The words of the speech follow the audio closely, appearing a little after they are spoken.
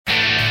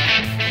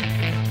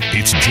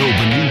It's Joe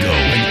Benigno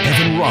and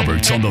Evan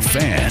Roberts on The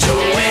Fan. Joe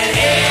and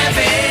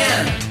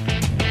Evan,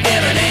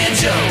 Evan and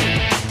Joe.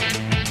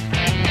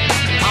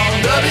 On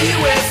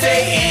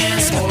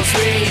WFAN Sports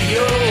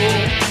Radio.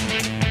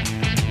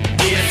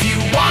 If you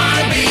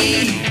want to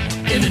be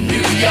in the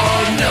New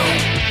York know,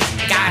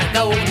 gotta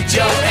go to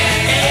Joe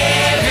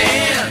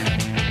and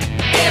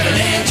Evan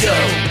and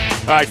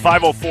Joe. All right,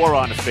 5:04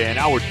 on The Fan,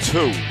 hour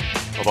 2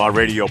 of our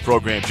radio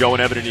program. Joe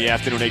and Evan in the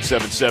afternoon,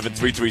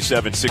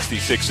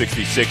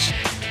 877-337-6666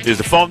 is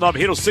the phone number.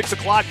 Here till 6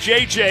 o'clock.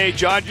 JJ,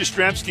 John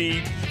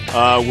Jastrzemski,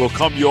 will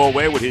come your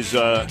way with his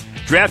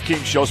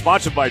DraftKings show,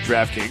 sponsored by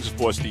DraftKings, of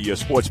course, the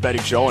sports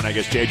betting show. And I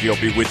guess JJ will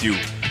be with you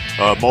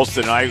most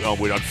of the night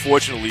with,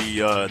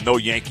 unfortunately, no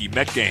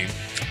Yankee-Met game.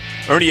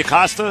 Ernie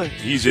Acosta,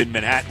 he's in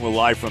Manhattan. We're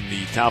live from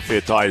the Town Fair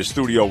Tire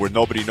studio where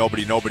nobody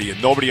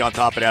on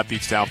top of that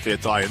beats Town Fair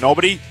Tire.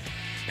 Nobody.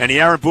 And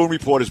the Aaron Boone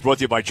Report is brought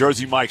to you by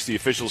Jersey Mike's, the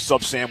official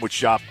sub-sandwich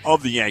shop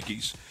of the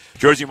Yankees.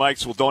 Jersey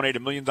Mike's will donate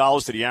 $1 million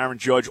to the Aaron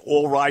Judge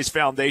All Rise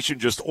Foundation.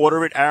 Just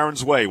order it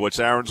Aaron's Way. What's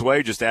Aaron's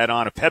Way? Just add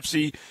on a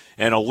Pepsi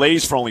and a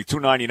Lay's for only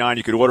 $2.99.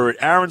 You could order it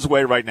Aaron's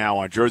Way right now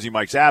on Jersey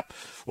Mike's app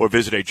or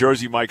visit a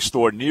Jersey Mike's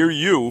store near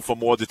you for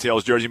more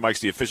details. Jersey Mike's,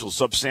 the official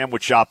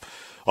sub-sandwich shop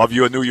of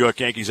your New York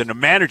Yankees. And the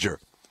manager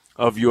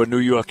of your New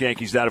York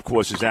Yankees, that, of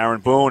course, is Aaron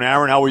Boone.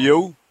 Aaron, how are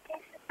you?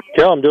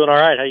 Joe, I'm doing all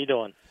right. How you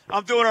doing?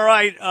 I'm doing all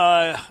right.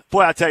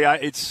 Boy, I tell you,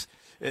 it's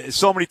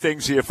so many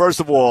things here. First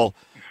of all,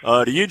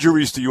 the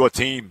injuries to your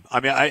team. I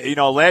mean,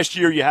 last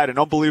year you had an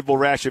unbelievable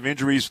rash of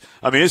injuries.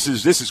 I mean, this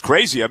is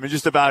crazy. I mean,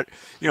 just about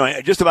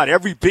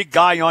every big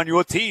guy on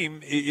your team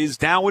is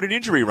down with an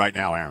injury right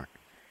now, Aaron.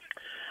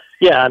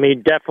 Yeah, I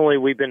mean, definitely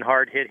we've been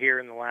hard hit here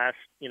in the last,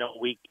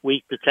 week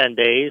to 10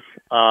 days.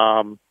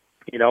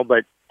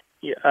 But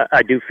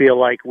I do feel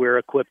like we're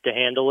equipped to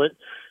handle it.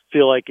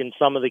 Feel like in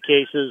some of the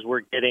cases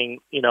we're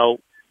getting,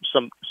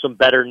 some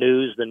better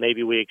news than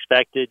maybe we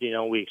expected.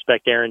 We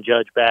expect Aaron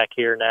Judge back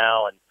here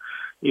now, and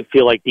you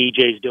feel like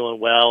DJ's doing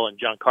well, and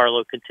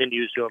Giancarlo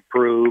continues to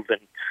improve,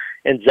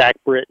 and Zach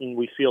Britton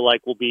we feel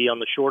like will be on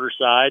the shorter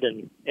side,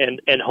 and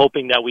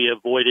hoping that we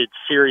avoided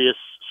serious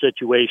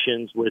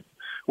situations with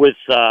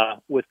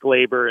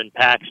Glaber and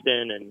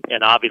Paxton and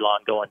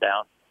Avilan going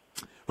down.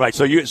 Right.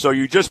 So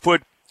you just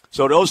put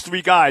those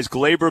three guys,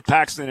 Glaber,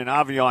 Paxton, and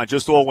Avilan,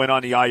 just all went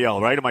on the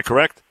IL, right? Am I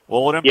correct?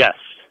 All of them? Yes.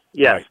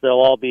 Right. They'll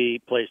all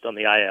be placed on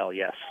the IL.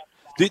 Yes.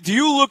 Do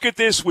you look at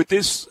this with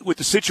the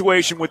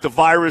situation with the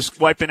virus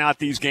wiping out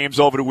these games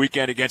over the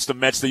weekend against the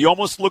Mets? Do you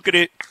almost look at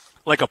it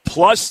like a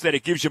plus that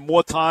it gives you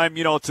more time,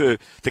 to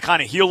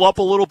kind of heal up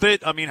a little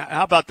bit? I mean,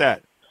 how about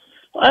that?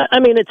 I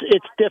mean,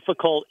 it's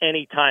difficult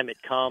any time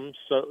it comes.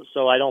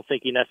 So I don't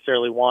think you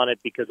necessarily want it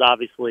because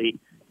obviously,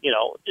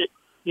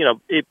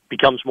 it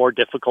becomes more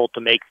difficult to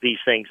make these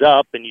things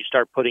up, and you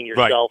start putting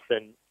yourself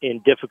in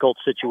difficult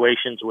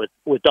situations with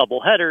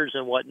double headers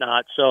and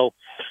whatnot. So,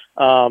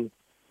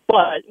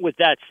 but with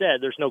that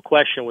said, there's no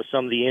question with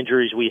some of the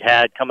injuries we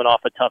had coming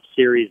off a tough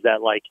series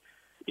that,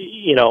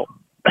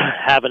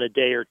 having a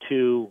day or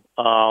two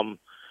to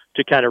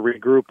kind of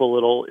regroup a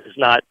little is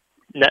not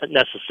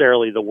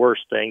necessarily the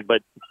worst thing.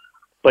 But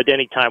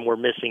anytime we're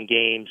missing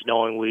games,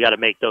 knowing we got to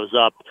make those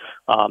up,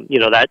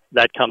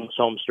 that comes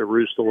home to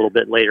roost a little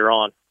bit later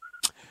on.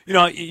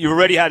 You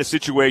already had a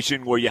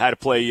situation where you had to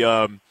play,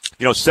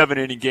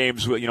 7-inning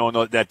games, in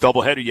that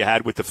doubleheader you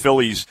had with the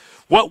Phillies.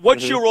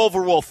 What's your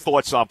overall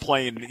thoughts on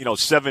playing,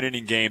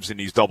 7-inning games in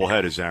these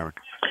doubleheaders, Aaron?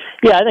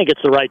 Yeah, I think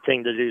it's the right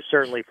thing to do,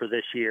 certainly for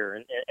this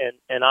year.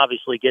 And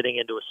obviously getting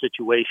into a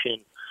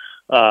situation,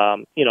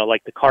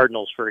 like the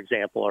Cardinals, for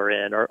example, are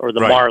in, or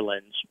the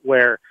Marlins,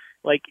 where,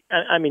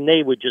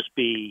 they would just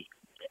be,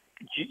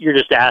 you're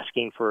just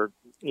asking for,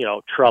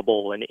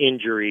 trouble and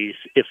injuries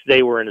if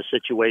they were in a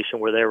situation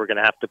where they were going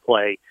to have to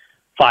play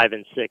 5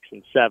 and 6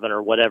 and 7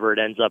 or whatever it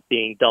ends up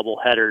being double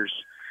headers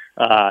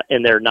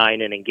in their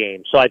 9-inning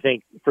games. So I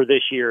think for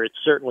this year, it's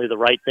certainly the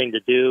right thing to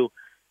do,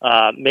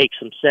 makes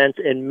some sense,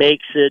 and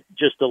makes it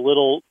just a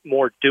little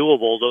more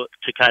doable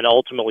to kind of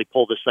ultimately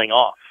pull this thing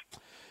off.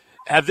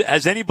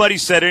 Has anybody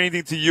said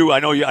anything to you? I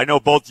know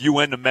both you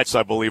and the Mets,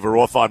 I believe, are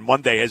off on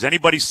Monday. Has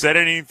anybody said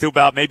anything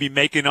about maybe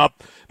making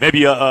up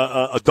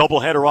a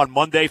doubleheader on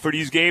Monday for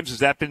these games? Has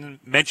that been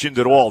mentioned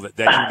at all that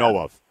you know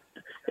of?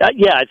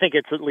 Yeah, I think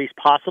it's at least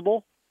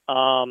possible,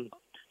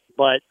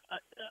 but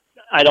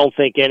I don't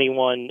think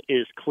anyone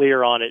is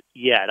clear on it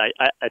yet.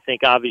 I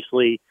think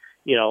obviously,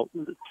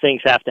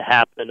 things have to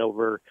happen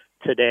over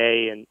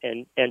today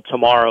and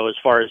tomorrow as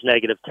far as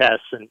negative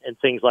tests and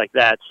things like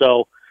that.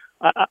 So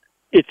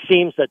it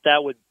seems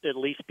that would at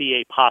least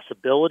be a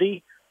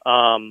possibility,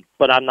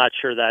 but I'm not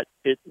sure that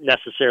it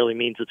necessarily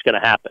means it's going to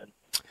happen.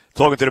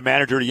 Talking to the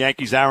manager of the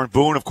Yankees, Aaron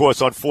Boone, of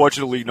course,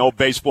 unfortunately, no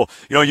baseball.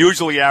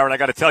 Usually, Aaron, I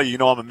got to tell you,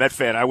 I'm a Met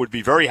fan. I would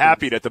be very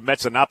happy that the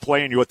Mets are not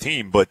playing your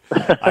team, but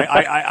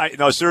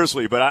no,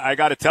 seriously, but I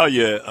got to tell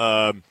you,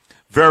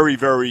 very,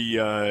 very,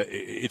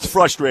 it's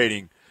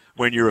frustrating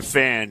when you're a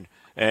fan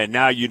and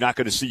now you're not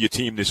going to see your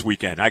team this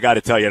weekend. I got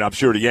to tell you, and I'm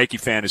sure the Yankee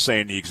fan is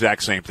saying the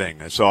exact same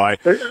thing. So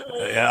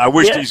I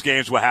wish these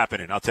games were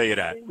happening. I'll tell you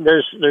that.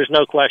 There's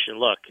no question.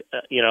 Look,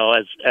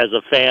 as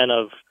a fan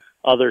of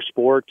other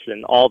sports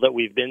and all that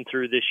we've been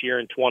through this year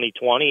in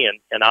 2020,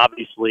 and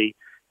obviously,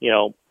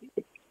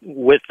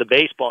 with the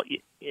baseball,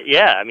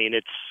 yeah, I mean,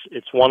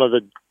 it's one of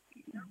the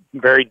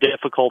very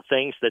difficult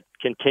things that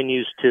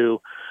continues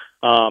to,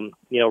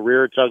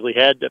 rear its ugly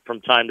head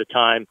from time to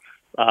time.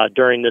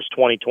 During this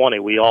 2020,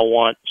 we all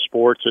want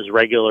sports as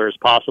regular as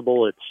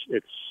possible.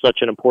 It's such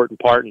an important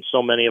part in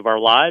so many of our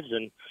lives,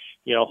 and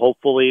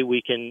hopefully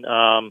we can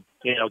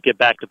get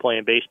back to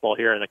playing baseball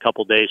here in a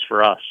couple days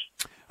for us.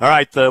 All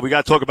right, we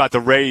got to talk about the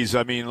Rays.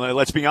 I mean,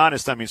 let's be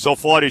honest. I mean, so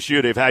far this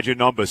year they've had your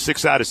number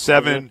 6 out of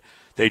 7. Mm-hmm.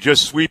 They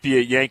just sweep you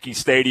at Yankee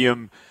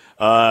Stadium.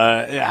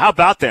 How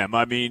about them?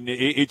 I mean,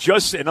 it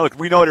just, and look,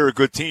 we know they're a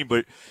good team,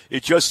 but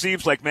it just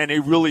seems like, man, they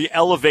really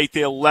elevate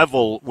their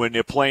level when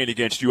they're playing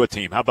against your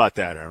team. How about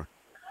that, Aaron?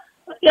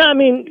 Yeah, I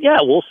mean,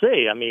 we'll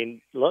see. I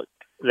mean, look,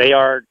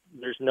 there's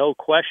no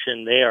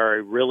question they are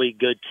a really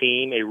good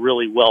team, a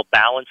really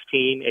well-balanced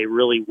team, a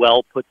really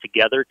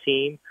well-put-together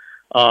team,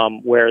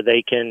 where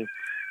they can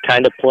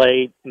kind of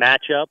play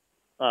matchup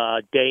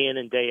day in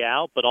and day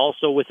out, but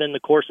also within the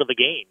course of a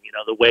game.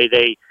 The way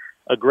they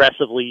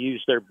aggressively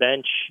use their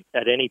bench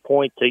at any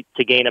point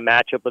to gain a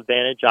matchup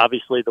advantage.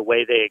 Obviously, the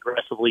way they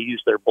aggressively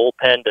use their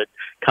bullpen to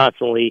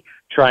constantly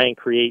try and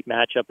create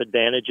matchup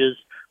advantages.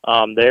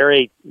 They're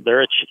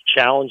a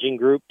challenging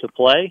group to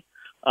play.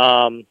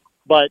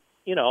 But,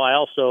 I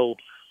also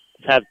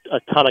have a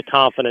ton of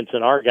confidence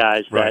in our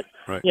guys that,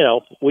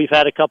 we've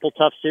had a couple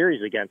tough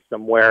series against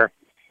them where,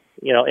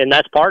 and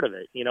that's part of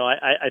it.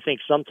 I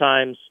think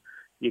sometimes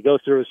you go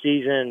through a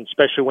season,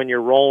 especially when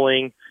you're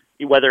rolling,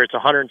 whether it's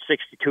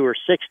 162 or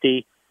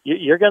 60,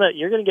 you're gonna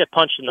get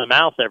punched in the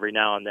mouth every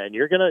now and then.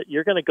 You're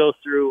gonna go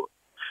through,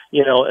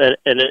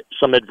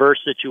 some adverse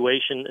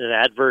situation, an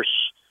adverse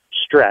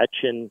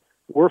stretch, and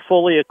we're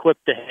fully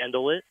equipped to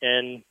handle it.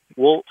 And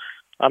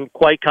I'm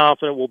quite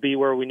confident we'll be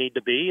where we need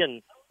to be,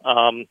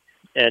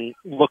 and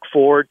look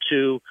forward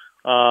to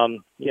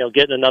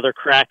getting another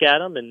crack at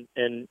them.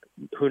 And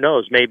who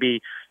knows,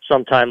 maybe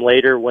sometime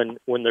later when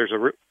there's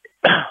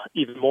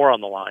even more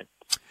on the line.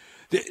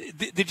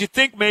 Did you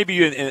think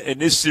maybe in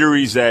this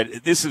series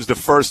that this is the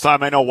first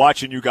time, I know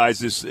watching you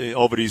guys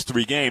over these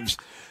 3 games,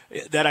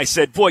 that I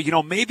said, boy,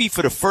 maybe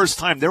for the first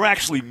time they're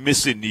actually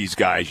missing these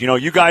guys.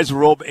 You guys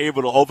were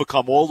able to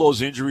overcome all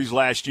those injuries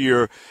last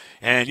year.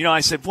 And, I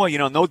said, boy,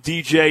 no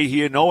DJ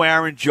here, no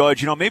Aaron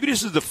Judge. Maybe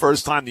this is the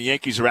first time the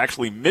Yankees are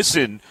actually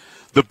missing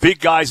the big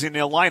guys in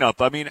their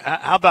lineup. I mean,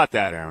 how about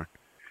that, Aaron?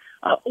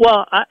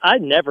 Well, I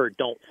never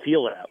don't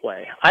feel that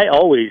way. I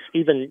always,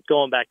 even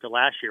going back to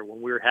last year when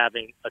we were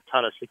having a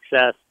ton of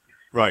success,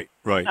 right.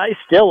 I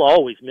still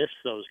always miss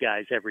those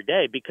guys every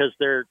day because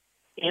they're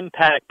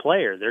impact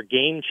players. They're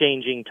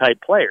game-changing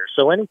type players.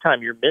 So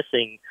anytime you're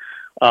missing,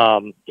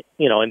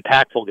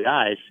 impactful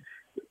guys,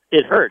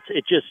 it hurts.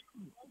 It just,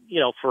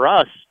 for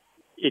us,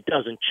 it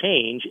doesn't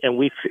change, and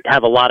we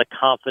have a lot of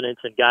confidence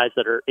in guys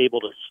that are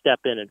able to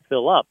step in and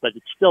fill up, but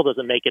it still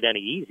doesn't make it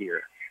any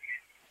easier.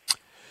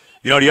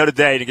 The other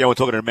day, and again, we're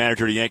talking to the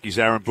manager of the Yankees,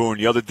 Aaron Boone.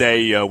 The other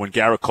day, when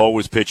Garrett Cole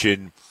was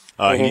pitching,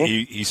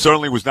 he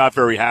certainly was not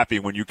very happy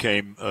when you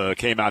came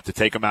out to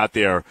take him out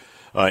there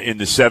in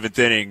the 7th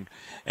inning.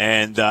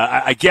 And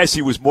I guess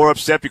he was more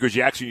upset because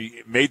you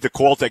actually made the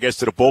call, to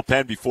the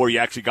bullpen before you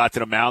actually got to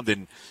the mound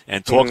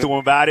and talked to him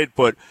about it.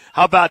 But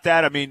how about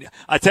that? I mean,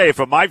 I tell you,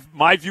 from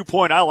my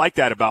viewpoint, I like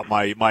that about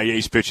my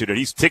ace pitcher, that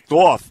he's ticked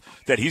off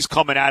that he's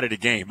coming out of the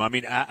game. I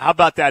mean, how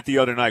about that the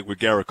other night with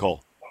Garrett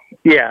Cole?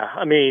 Yeah,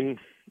 I mean,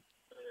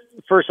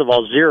 first of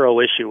all,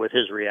 zero issue with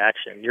his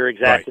reaction. You're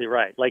exactly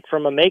right. Like,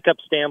 from a makeup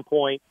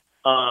standpoint,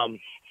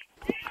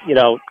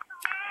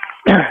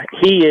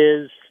 he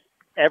is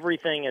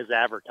everything is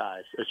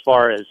advertised as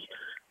far as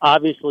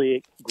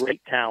obviously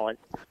great talent,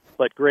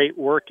 but great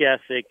work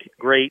ethic,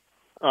 great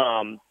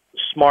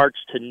smarts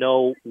to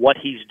know what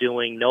he's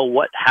doing,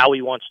 how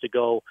he wants to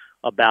go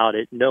about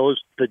it,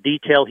 knows the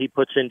detail he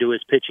puts into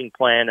his pitching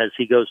plan as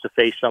he goes to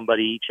face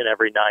somebody each and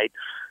every night,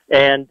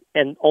 and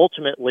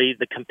ultimately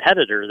the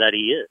competitor that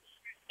he is.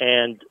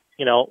 And,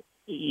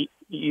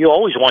 you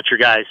always want your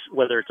guys,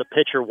 whether it's a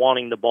pitcher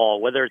wanting the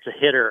ball, whether it's a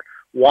hitter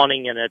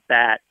wanting an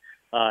at-bat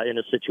in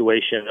a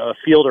situation, a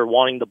fielder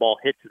wanting the ball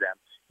hit to them.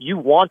 You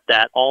want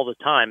that all the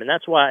time. And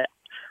that's why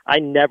I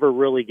never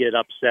really get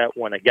upset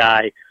when a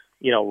guy,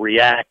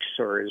 reacts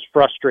or is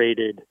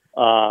frustrated,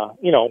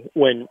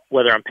 when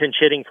whether I'm pinch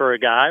hitting for a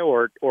guy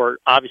or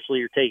obviously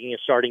you're taking a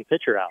starting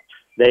pitcher out.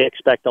 They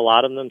expect a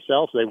lot of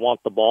themselves. They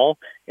want the ball.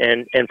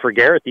 And for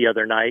Garrett the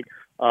other night,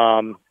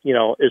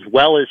 as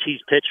well as he's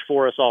pitched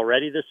for us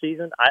already this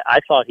season, I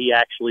thought he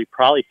actually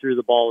probably threw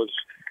the ball as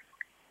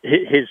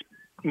his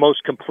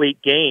most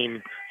complete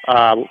game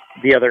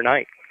the other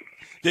night.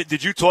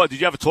 Did you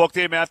have a talk to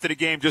him after the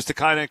game just to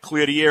kind of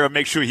clear the air and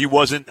make sure he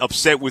wasn't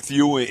upset with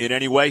you in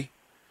any way?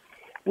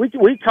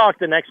 We talked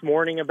the next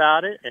morning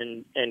about it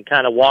and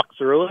kind of walked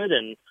through it,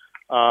 and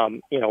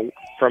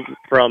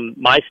From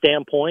my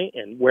standpoint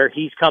and where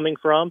he's coming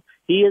from,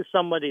 he is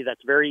somebody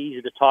that's very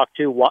easy to talk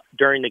to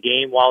during the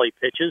game while he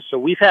pitches. So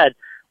we've had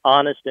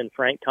honest and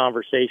frank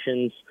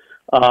conversations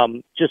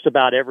just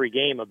about every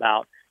game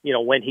about,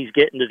 when he's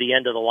getting to the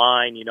end of the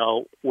line,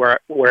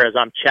 whereas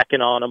I'm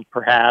checking on him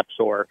perhaps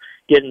or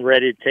getting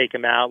ready to take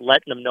him out,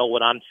 letting him know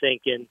what I'm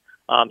thinking.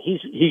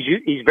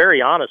 He's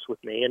very honest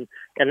with me,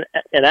 and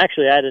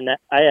actually I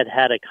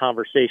had a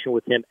conversation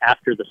with him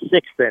after the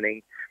sixth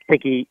inning. I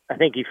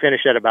think he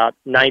finished at about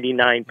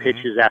 99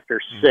 pitches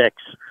after six,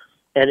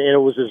 and it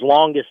was his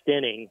longest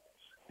inning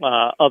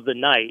of the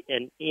night,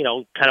 and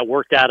kind of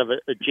worked out of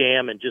a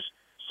jam, and just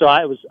so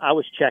I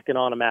was checking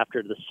on him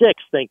after the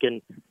sixth,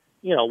 thinking,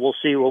 we'll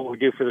see what we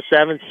do for the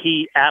seventh.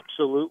 He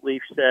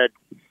absolutely said,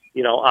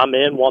 I'm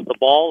in, want the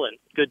ball, and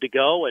good to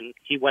go, and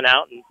he went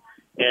out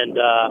and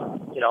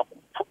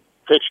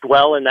pitched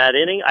well in that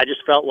inning. I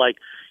just felt like,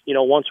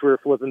 once we were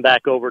flipping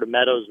back over to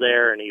Meadows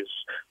there and he was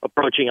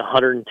approaching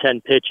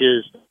 110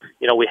 pitches,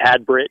 we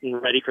had Britton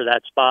ready for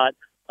that spot.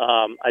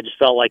 I just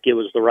felt like it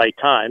was the right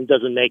time.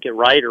 Doesn't make it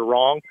right or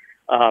wrong.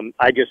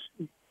 I just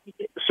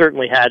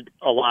certainly had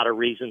a lot of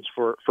reasons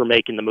for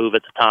making the move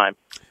at the time.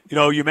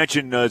 You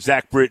mentioned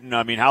Zach Britton.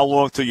 I mean, how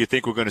long till you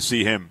think we're going to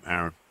see him,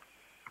 Aaron?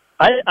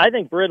 I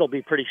think Britt will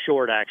be pretty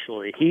short,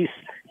 actually.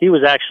 He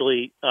was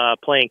actually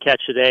playing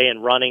catch today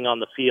and running on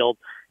the field.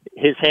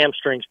 His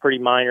hamstring's pretty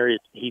minor.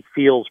 He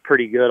feels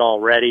pretty good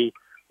already.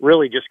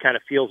 Really just kind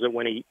of feels it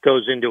when he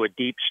goes into a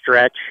deep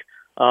stretch.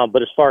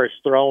 But as far as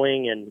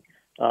throwing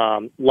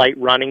and light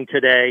running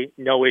today,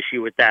 no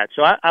issue with that.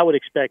 So I would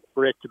expect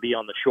Britt to be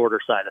on the shorter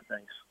side of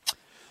things.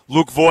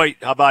 Luke Voigt,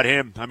 how about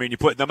him? I mean,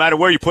 no matter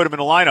where you put him in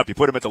the lineup, you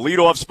put him at the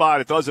leadoff spot,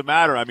 it doesn't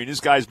matter. I mean,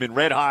 this guy's been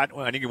red hot.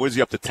 I think,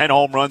 he up to 10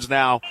 home runs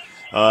now?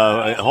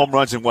 Home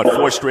runs in,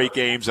 4 straight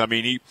games? I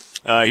mean,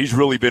 he's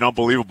really been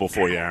unbelievable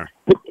for you, Aaron.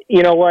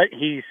 You know what?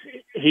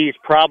 He's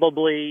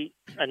probably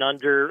an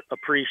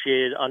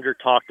underappreciated,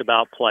 under-talked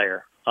about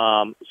player.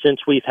 Since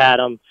we've had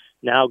him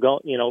now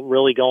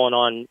really going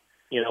on,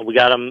 we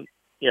got him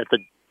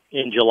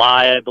in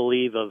July, I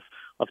believe, of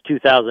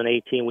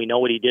 2018. We know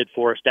what he did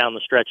for us down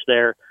the stretch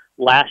there.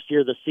 Last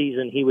year, the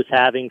season he was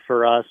having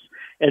for us,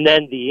 and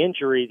then the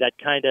injury that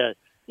kind of,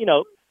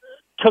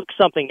 took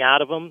something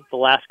out of him the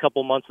last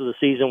couple months of the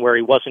season where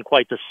he wasn't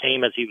quite the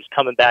same as he was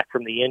coming back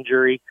from the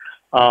injury.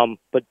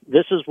 But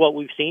this is what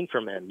we've seen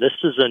from him. This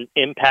is an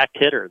impact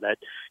hitter that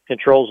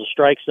controls the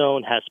strike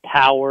zone, has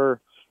power,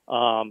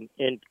 and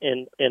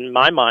in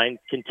my mind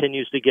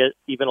continues to get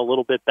even a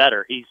little bit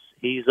better.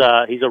 He's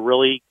a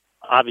really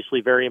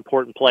obviously very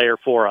important player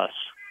for us.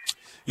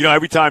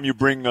 Every time you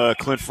bring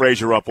Clint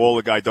Frazier up, all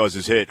the guy does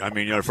is hit. I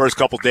mean, the first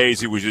couple of days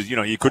he was just,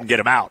 you couldn't get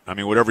him out. I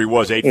mean, whatever he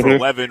was, 8 for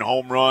 11,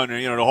 home run,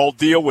 and, the whole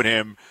deal with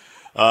him.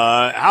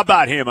 How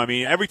about him? I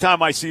mean, every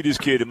time I see this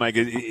kid, I'm like,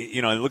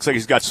 it looks like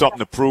he's got something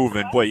to prove.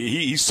 And, boy,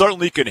 he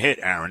certainly can hit,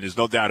 Aaron. There's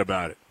no doubt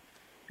about it.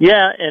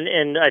 Yeah,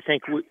 and I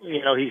think,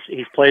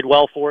 he's played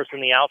well for us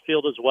in the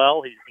outfield as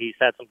well. He's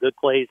had some good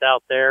plays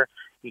out there.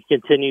 He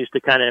continues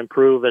to kind of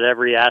improve at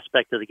every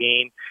aspect of the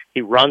game.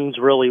 He runs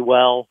really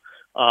well.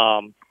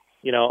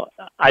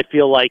 I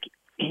feel like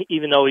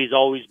even though he's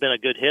always been a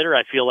good hitter,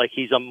 I feel like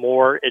he's a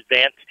more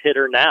advanced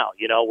hitter now.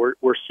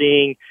 We're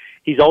seeing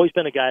he's always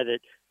been a guy that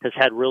has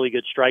had really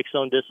good strike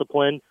zone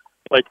discipline,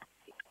 but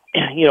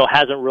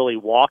hasn't really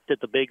walked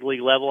at the big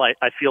league level.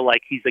 I feel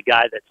like he's a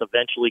guy that's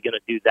eventually going to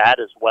do that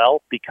as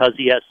well because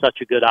he has such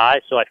a good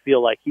eye. So I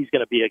feel like he's going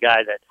to be a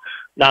guy that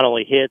not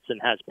only hits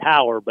and has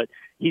power, but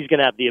he's going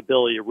to have the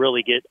ability to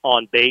really get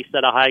on base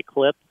at a high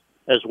clip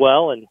as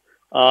well. And,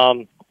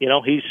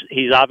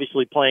 he's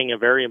obviously playing a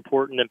very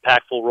important,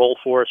 impactful role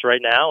for us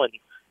right now.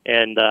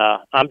 And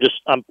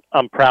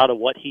I'm proud of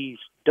what he's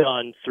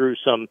done through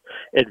some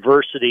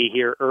adversity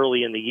here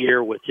early in the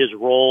year with his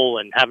role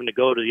and having to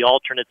go to the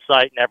alternate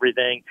site and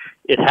everything.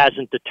 It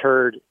hasn't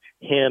deterred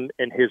him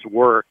and his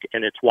work,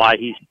 and it's why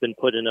he's been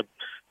put in a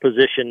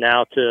position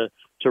now to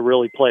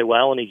really play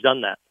well, and he's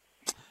done that.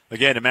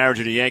 Again, the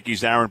manager of the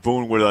Yankees, Aaron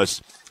Boone, with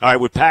us. All right,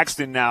 with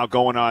Paxton now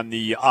going on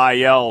the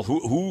IL,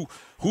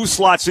 who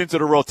slots into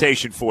the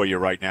rotation for you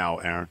right now,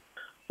 Aaron?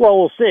 Well,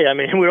 we'll see. I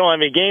mean, we don't have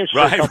any games for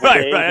a couple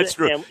days. Right. That's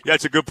true.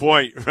 That's a good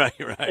point. Right.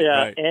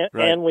 Yeah,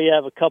 and we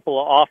have a couple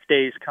of off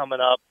days coming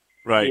up,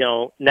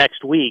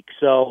 next week.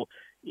 So,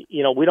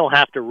 we don't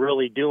have to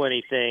really do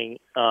anything,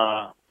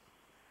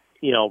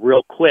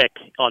 real quick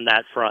on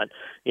that front.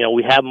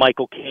 We have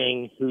Michael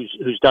King,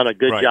 who's done a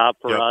good job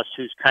for us,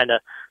 who's kind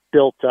of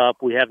built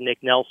up. We have Nick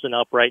Nelson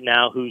up right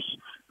now, who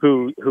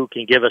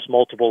can give us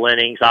multiple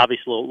innings.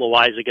 Obviously,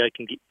 Loizaga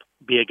can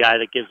be a guy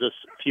that gives us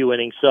a few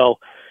innings. So,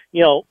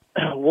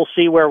 we'll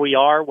see where we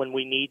are when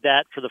we need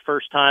that for the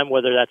first time,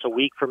 whether that's a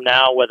week from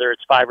now, whether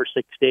it's 5 or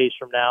 6 days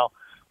from now.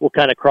 We'll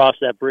kind of cross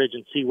that bridge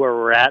and see where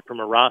we're at from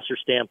a roster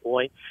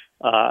standpoint,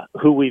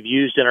 who we've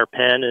used in our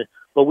pen.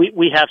 But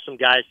we have some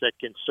guys that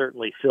can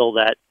certainly fill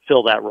that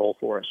role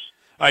for us.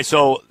 All right,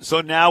 so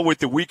now with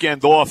the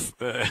weekend off,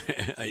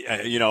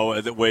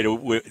 the way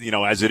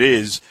to, as it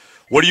is,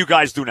 What do you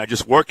guys do now?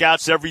 Just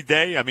workouts every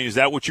day? I mean, is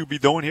that what you'd be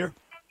doing here?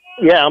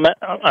 Yeah,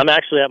 I'm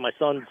actually at my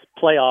son's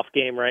playoff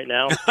game right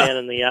now,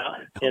 standing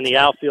in the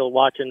outfield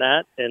watching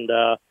that, and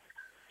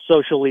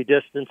socially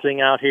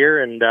distancing out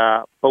here. And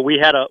but we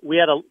had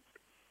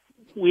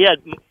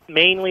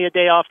mainly a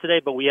day off today,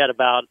 but we had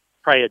about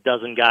probably a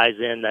dozen guys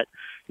in that,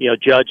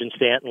 Judge and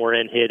Stanton were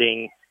in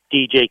hitting.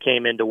 DJ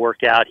came in to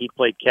work out. He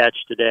played catch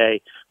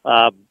today.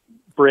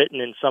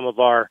 Britton and some of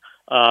our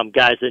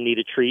guys that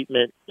needed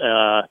treatment,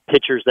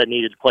 pitchers that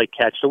needed to play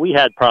catch. So we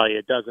had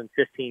probably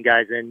 15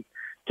 guys in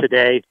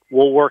today.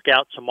 We'll work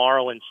out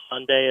tomorrow and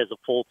Sunday as a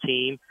full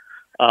team.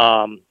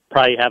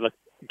 Probably have a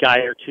guy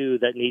or two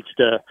that needs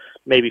to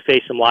maybe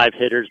face some live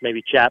hitters,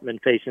 maybe Chapman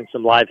facing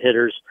some live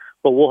hitters.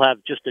 But we'll have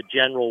just a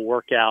general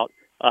workout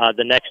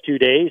the next 2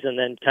 days, and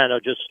then kind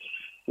of just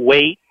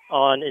wait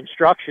on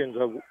instructions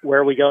of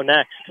where we go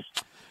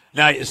next.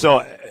 Now,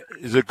 so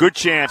there's a good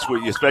chance,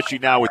 especially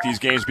now with these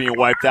games being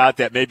wiped out,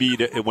 that maybe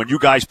when you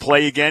guys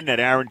play again, that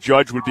Aaron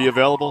Judge would be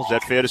available. Is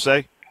that fair to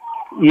say?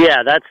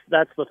 Yeah, that's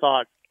the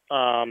thought.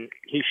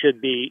 He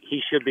should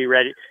be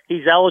ready.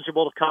 He's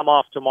eligible to come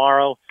off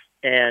tomorrow,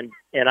 and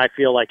I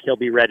feel like he'll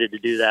be ready to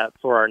do that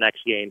for our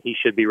next game. He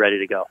should be ready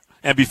to go.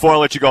 And before I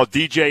let you go,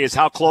 DJ is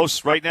how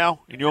close right now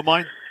in your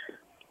mind?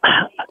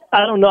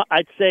 I don't know.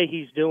 I'd say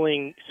he's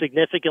doing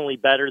significantly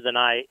better than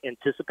I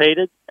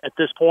anticipated at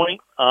this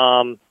point.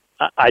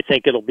 I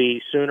think it'll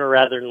be sooner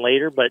rather than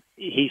later, but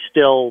he's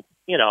still,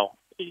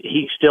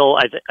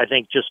 I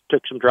think just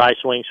took some dry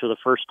swings for the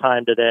first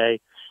time today,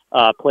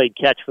 played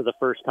catch for the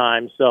first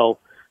time. So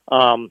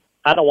I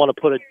don't want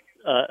to put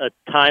a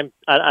time.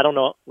 I don't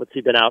know. What's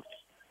he been out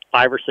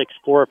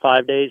 4 or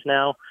 5 days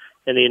now?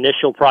 And the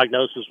initial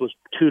prognosis was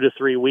 2 to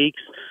 3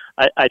 weeks.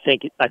 I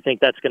think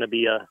that's going to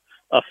be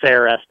a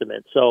fair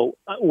estimate. So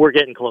we're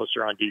getting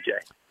closer on DJ.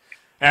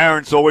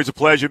 Aaron, it's always a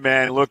pleasure,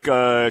 man. Look,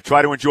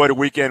 try to enjoy the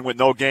weekend with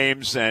no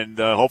games, and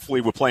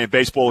hopefully we're playing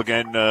baseball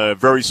again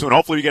very soon.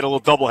 Hopefully we get a little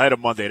doubleheader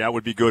Monday. That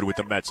would be good with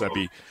the Mets. That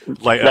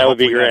would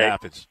be great. That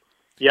happens.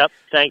 Yep.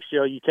 Thanks,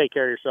 Joe. You take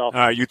care of yourself. All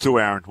right, you too,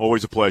 Aaron.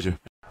 Always a pleasure.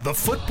 The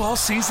football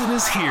season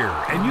is here,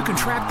 and you can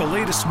track the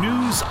latest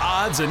news,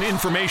 odds, and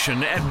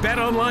information at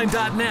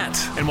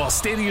betonline.net. And while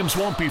stadiums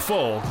won't be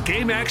full,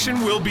 game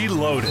action will be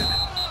loaded.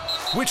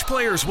 Which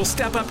players will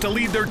step up to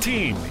lead their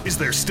team? Is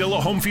there still a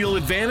home field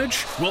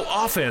advantage? Will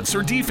offense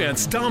or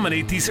defense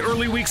dominate these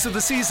early weeks of the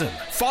season?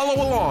 Follow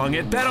along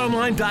at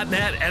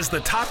betonline.net as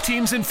the top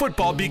teams in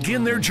football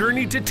begin their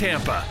journey to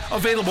Tampa.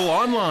 Available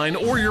online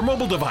or your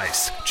mobile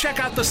device. Check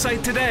out the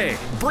site today.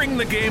 Bring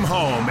the game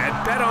home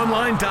at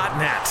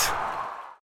betonline.net.